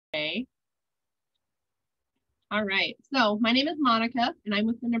Okay. All right, so my name is Monica and I'm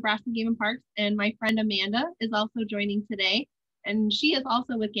with the Nebraska Game and Parks, and my friend Amanda is also joining today. And she is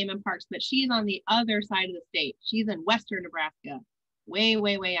also with Game and Parks, but she's on the other side of the state. She's in Western Nebraska, way,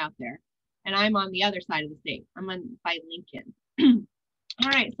 way, way out there. And I'm on the other side of the state. I'm on by Lincoln. All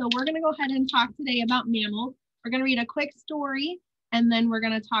right, so we're gonna go ahead and talk today about mammals. We're gonna read a quick story, and then we're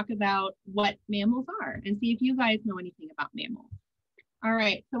gonna talk about what mammals are and see if you guys know anything about mammals. All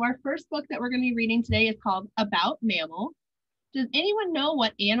right, so our first book that we're going to be reading today is called About Mammals. Does anyone know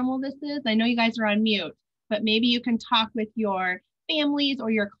what animal this is? I know you guys are on mute, but maybe you can talk with your families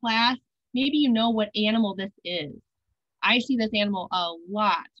or your class. Maybe you know what animal this is. I see this animal a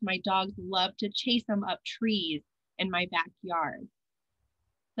lot. My dogs love to chase them up trees in my backyard.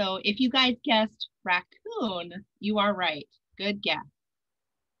 So if you guys guessed raccoon, you are right. Good guess.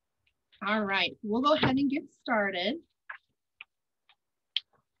 All right, we'll go ahead and get started.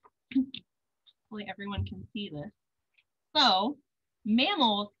 Hopefully everyone can see this. So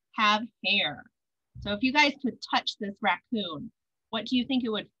mammals have hair. So if you guys could touch this raccoon, what do you think it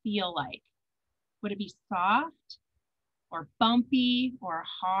would feel like? Would it be soft or bumpy or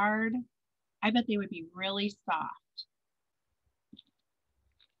hard? I bet they would be really soft.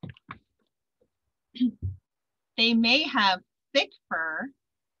 They may have thick fur,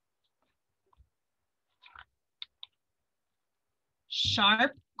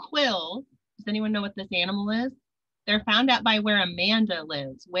 sharp quills. Does anyone know what this animal is? They're found out by where Amanda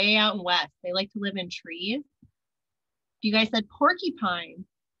lives, way out in west. They like to live in trees. You guys said porcupine.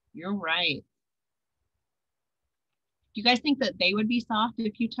 You're right. Do you guys think that they would be soft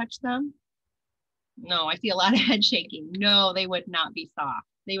if you touch them? No, I see a lot of head shaking. No, they would not be soft.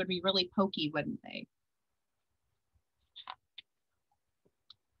 They would be really pokey, wouldn't they?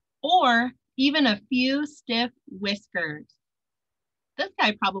 Or even a few stiff whiskers. This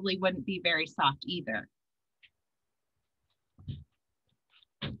guy probably wouldn't be very soft either.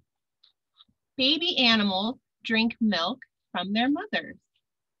 Baby animals drink milk from their mothers.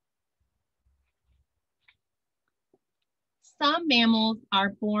 Some mammals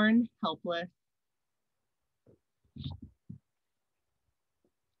are born helpless.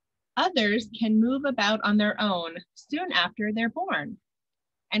 Others can move about on their own soon after they're born.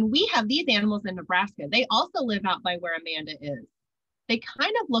 And we have these animals in Nebraska. They also live out by where Amanda is. They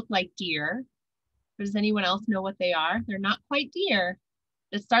kind of look like deer. Does anyone else know what they are? They're not quite deer.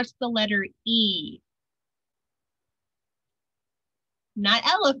 It starts with the letter E. Not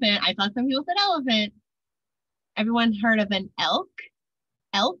elephant. I thought some people said elephant. Everyone heard of an elk?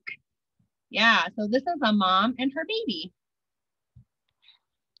 Elk? Yeah, so this is a mom and her baby.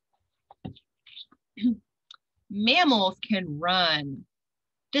 Mammals can run.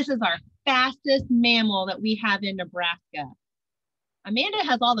 This is our fastest mammal that we have in Nebraska. Amanda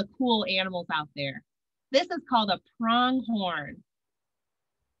has all the cool animals out there. This is called a pronghorn.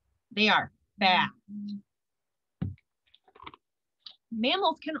 They are fast.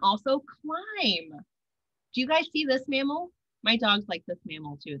 Mammals can also climb. Do you guys see this mammal? My dogs like this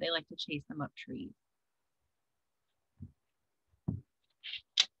mammal too. They like to chase them up trees.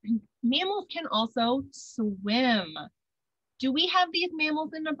 Mammals can also swim. Do we have these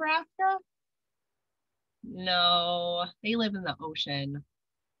mammals in Nebraska? No, they live in the ocean.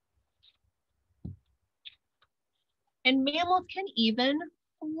 And mammals can even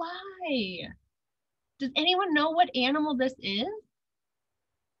fly. Does anyone know what animal this is?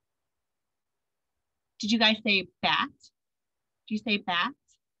 Did you guys say bat? Did you say bat?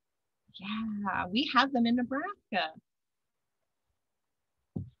 Yeah, we have them in Nebraska.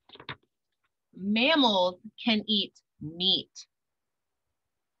 Mammals can eat meat.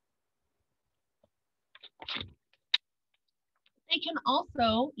 They can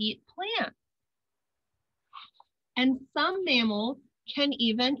also eat plants. And some mammals can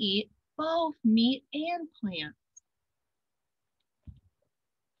even eat both meat and plants.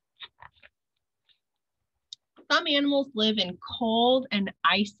 Some animals live in cold and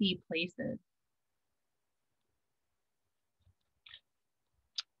icy places.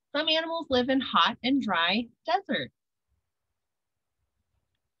 Some animals live in hot and dry deserts.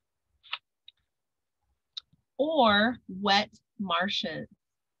 Or wet marshes.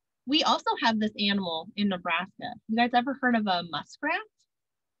 We also have this animal in Nebraska. You guys ever heard of a muskrat?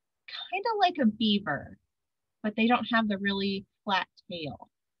 Kind of like a beaver, but they don't have the really flat tail.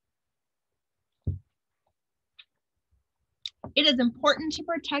 It is important to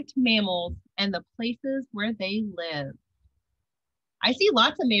protect mammals and the places where they live. I see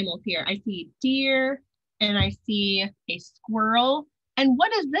lots of mammals here. I see deer and I see a squirrel. And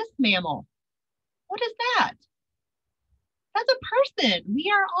what is this mammal? What is that? That's a person.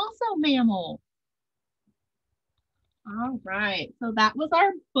 We are also mammals. All right. So that was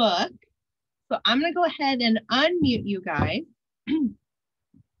our book. So I'm going to go ahead and unmute you guys.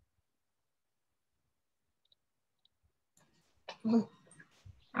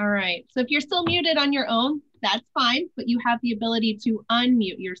 All right. So if you're still muted on your own, that's fine, but you have the ability to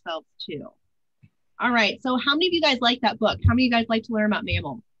unmute yourselves too. All right. So how many of you guys like that book? How many of you guys like to learn about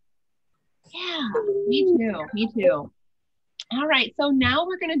mammals? Yeah, me too. Me too. All right. So now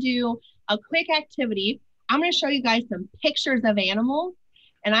we're going to do a quick activity. I'm going to show you guys some pictures of animals,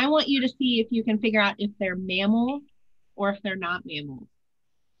 and I want you to see if you can figure out if they're mammals or if they're not mammals.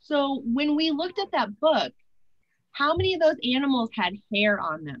 So when we looked at that book, how many of those animals had hair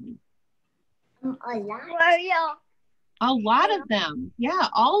on them? A lot. A lot of them. Yeah,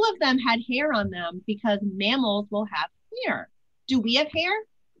 all of them had hair on them because mammals will have hair. Do we have hair?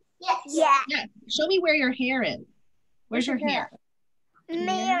 Yes. Yeah. Yes. Show me where your hair is. Where's your hair? Where's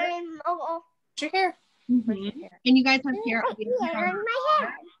your hair? Mm-hmm. And you guys have hair on my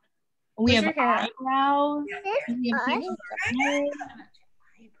hair. We have eyebrows. We have hair.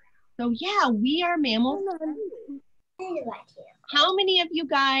 So yeah, we are mammals. How many of you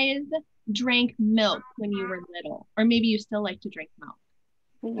guys drank milk when you were little? Or maybe you still like to drink milk?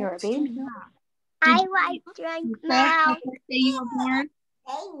 When you were a baby? I like to drink milk. The day you were born?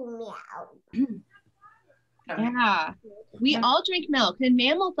 Yeah, we all drink milk, and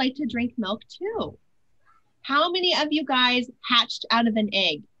mammals like to drink milk too. How many of you guys hatched out of an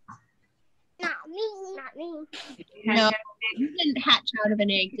egg? Not me. Not me. No, we didn't hatch out of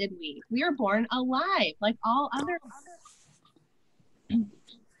an egg, did we? We were born alive, like all others.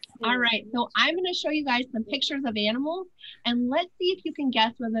 All right, so I'm going to show you guys some pictures of animals, and let's see if you can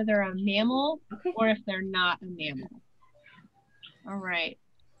guess whether they're a mammal or if they're not a mammal. All right.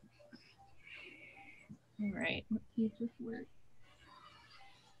 All right, let's see if this works.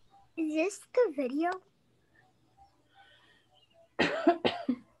 Is this the video?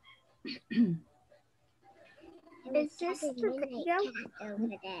 Is this the video? Over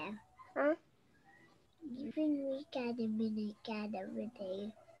there. Huh? Even we got a minute cat over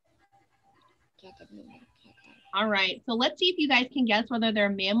there. Got a minute cat. All right, so let's see if you guys can guess whether they're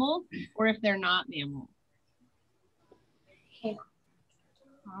mammals or if they're not mammals. Okay.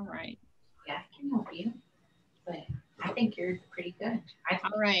 All right. Yeah, I can help you, but I think you're pretty good.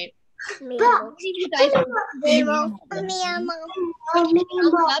 All right. Mammal. You guys Mammal. thumbs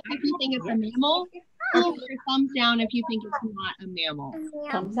up if you think it's a mammal, or put your thumbs down if you think it's not a mammal.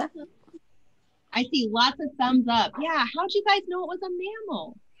 Thumbs up. I see lots of thumbs up. Yeah, how'd you guys know it was a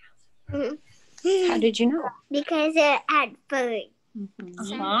mammal? How did you know? Because it had fur.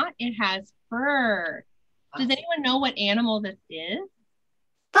 It has fur. Does anyone know what animal this is?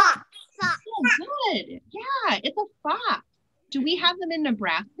 Fox. Oh, good. Yeah, it's a fox. Do we have them in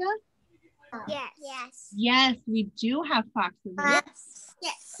Nebraska? Yes. Yes, we do have foxes.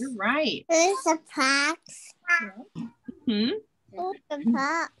 Yes. You're right. There's a fox. Hmm? There's a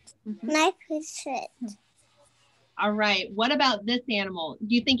fox. My picture. All right. What about this animal?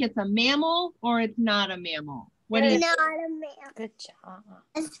 Do you think it's a mammal or it's not a mammal? What do you Not a mammal. Good job.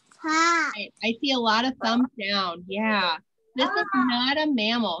 It's fox. I see a lot of thumbs down. Yeah. This is not a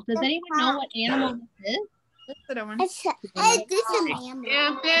mammal. Does anyone know what animal this is? It's a mammal.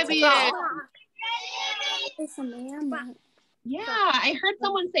 Amphibian. It's a mammal. Yeah, I heard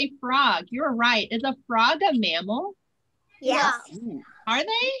someone say frog. You're right. Is a frog a mammal? Yes. Are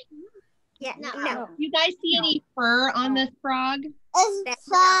they? Yeah. No. You guys see any fur on this frog? It's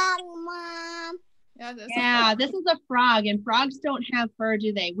frog, Mom. Yeah, this is a frog, and frogs don't have fur,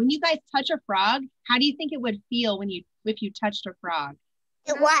 do they? When you guys touch a frog, how do you think it would feel if you touched a frog?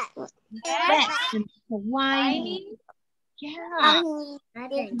 It what? Wet and slimy. Yeah.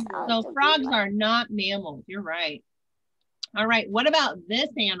 So frogs are not mammals. You're right. All right. What about this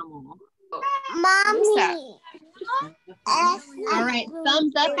animal? Mommy. All right.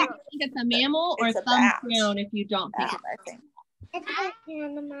 Thumbs up if you think it's a mammal, or thumbs down if you don't think it's a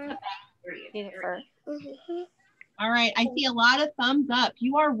mammal. All right. I see a lot of thumbs up.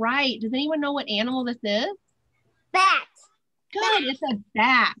 You are right. Does anyone know what animal this is? Bat. Good. It's a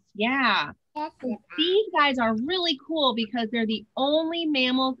bat. Yeah. These guys are really cool because they're the only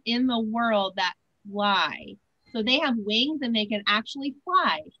mammals in the world that fly. So they have wings and they can actually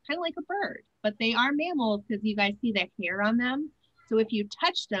fly, kind of like a bird. But they are mammals because you guys see the hair on them. So if you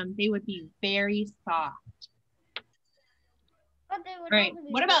touch them, they would be very soft. All right.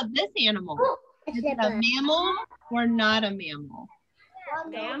 What about this animal? Is it a mammal or not a mammal?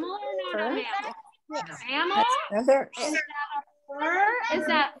 Mammal or not a mammal? Mammal? fur? Is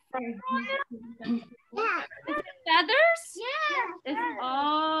that fur? Yeah. Is it feathers? Yeah.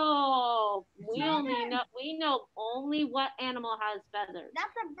 Oh, we know only what animal has feathers.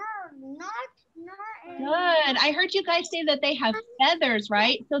 That's a bird, not Good. I heard you guys say that they have feathers,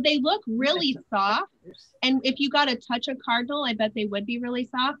 right? So they look really soft. And if you got to touch a cardinal, I bet they would be really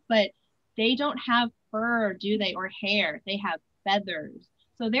soft, but they don't have fur, do they? Or hair. They have feathers.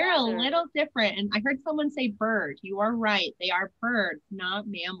 So they're a little different. And I heard someone say bird. You are right. They are birds, not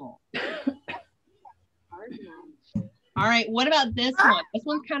mammals. All right. What about this one? This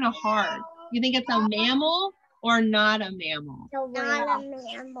one's kind of hard. You think it's a mammal or not a mammal? Not a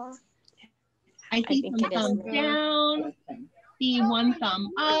mammal. I see some thumbs down. See one thumb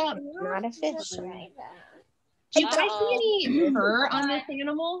up. Not a fish. Do you guys see any fur on this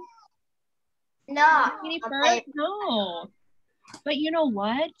animal? No. Any fur? No. But you know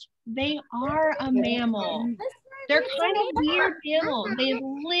what? They are a mammal. They're kind of weird mammals. They have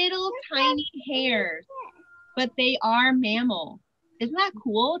little tiny hairs, but they are mammal. Isn't that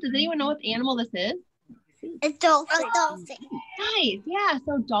cool? Does anyone know what animal this is? A dolphin. Nice. Yeah.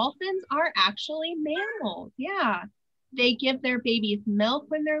 So dolphins are actually mammals. Yeah. They give their babies milk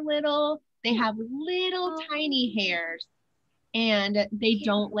when they're little. They have little tiny hairs and they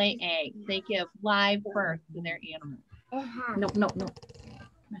don't lay eggs. They give live birth to their animals. No.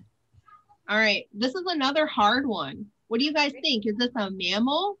 All right. This is another hard one. What do you guys think? Is this a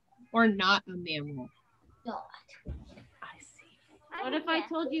mammal or not a mammal? What if I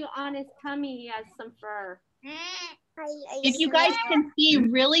told you on his tummy he has some fur? If you guys can see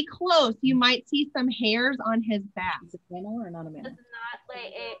really close, you might see some hairs on his back. Is it a mammal or not a mammal? Does not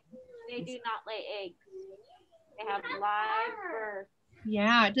lay eggs. They do not lay eggs. They have live birth.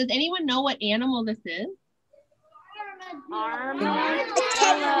 Yeah. Does anyone know what animal this is? Armadillo.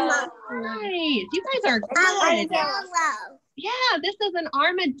 Nice. You guys are good. Yeah, this is an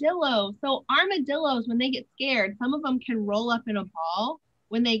armadillo. So armadillos, when they get scared, some of them can roll up in a ball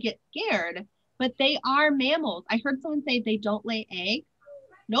when they get scared, but they are mammals. I heard someone say they don't lay eggs.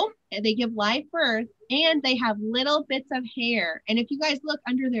 Nope, they give live birth and they have little bits of hair. And if you guys look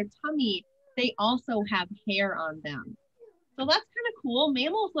under their tummy, they also have hair on them. So that's kind of cool.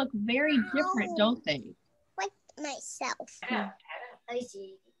 Mammals look very different, don't they? Like myself. I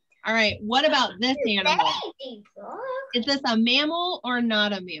see. All right, what about this animal? Is this a mammal or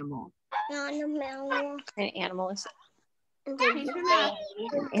not a mammal? Not a mammal. An animal is I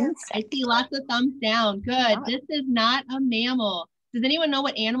see lots of thumbs down. Good. This is not a mammal. Does anyone know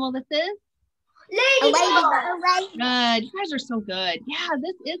what animal this is? Ladybug. Good. You guys are so good. Yeah,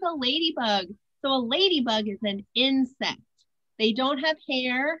 this is a ladybug. So a ladybug is an insect. They don't have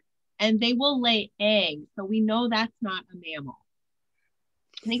hair and they will lay eggs. So we know that's not a mammal.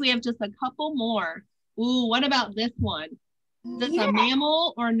 I think we have just a couple more. Ooh, what about this one? Is this a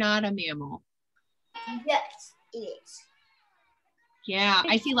mammal or not a mammal? Yes, it is. Yeah,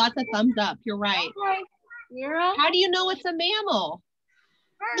 I see lots of thumbs up. You're right. How do you know it's a mammal?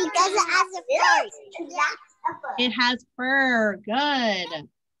 Because it has a fur. It has fur. Good.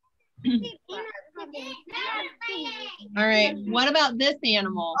 All right. What about this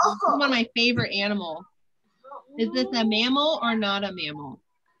animal? This is one of my favorite animals. Is this a mammal or not a mammal?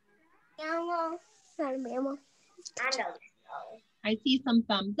 Mammal. Not a mammal. I don't know. I see some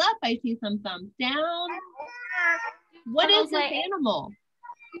thumbs up. I see some thumbs down. What is this animal?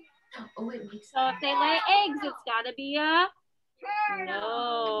 So if they lay eggs, it's got to be a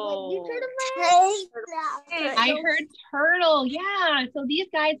no. I heard turtle. Yeah. So these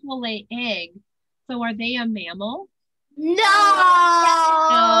guys will lay eggs. So are they a mammal?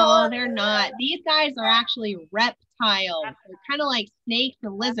 No, they're not. These guys are actually reptiles. They're kind of like snakes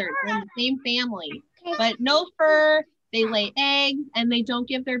and lizards. They're in the same family, but no fur. They lay eggs and they don't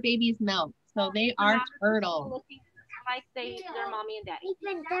give their babies milk. So they are turtles. Like their mommy and daddy.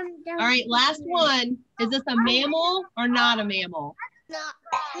 All right, last one. Is this a mammal or not a mammal? Not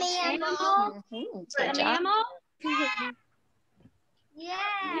mammal. A mammal?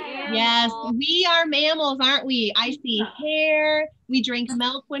 Yeah. Yes, we are mammals, aren't we? I see hair. We drink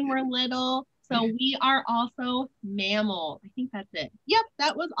milk when we're little. So we are also mammals. I think that's it. Yep,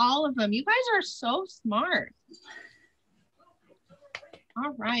 that was all of them. You guys are so smart.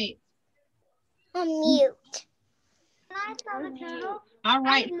 All right. I'm mute. All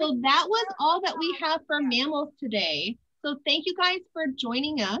right, so that was all that we have for mammals today. So thank you guys for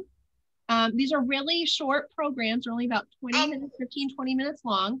joining us. These are really short programs, they're only about 20 minutes, 15, 20 minutes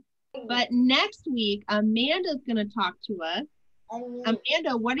long. But next week, Amanda's going to talk to us.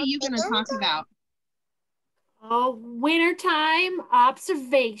 Amanda, what are you going to talk about? Oh, wintertime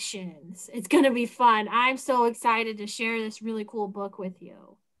observations. It's going to be fun. I'm so excited to share this really cool book with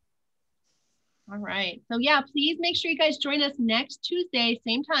you. All right. So yeah, please make sure you guys join us next Tuesday,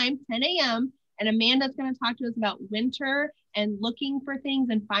 same time, 10 a.m. And Amanda's going to talk to us about winter and looking for things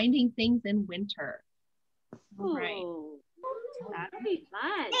and finding things in winter. All right. Ooh, that'll be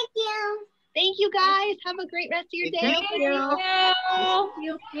fun. Thank you. Thank you guys. Have a great rest of your day. Thank you.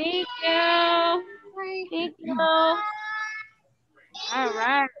 Thank you. Bye. Thank you. All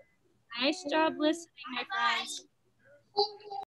right. Nice job listening, my friends.